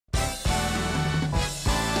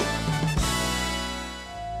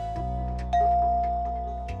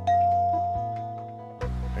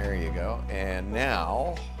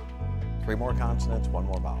now, 3 more consonants, 1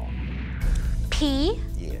 more vowel. P.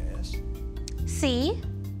 Yes. C.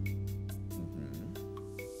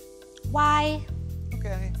 Y.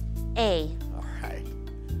 Okay. A. All right.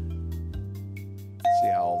 See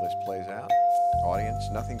how all this plays out? Audience,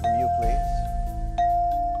 nothing from you, please.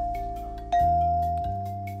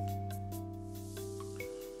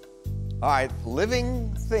 All right,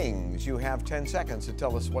 living things. You have 10 seconds to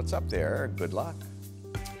tell us what's up there. Good luck.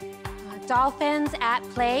 Dolphins at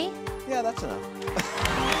play. Yeah, that's enough.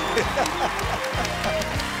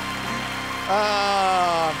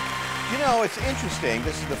 You know, it's interesting.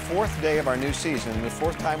 This is the 4th day of our new season, the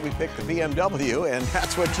 4th time we picked the BMW, and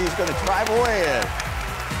that's what she's going to drive away in.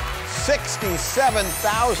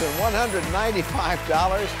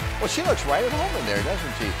 $67,195. Well, she looks right at home in there,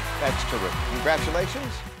 doesn't she? That's terrific.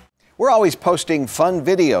 Congratulations. We're always posting fun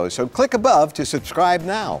videos, so click above to subscribe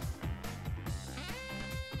now.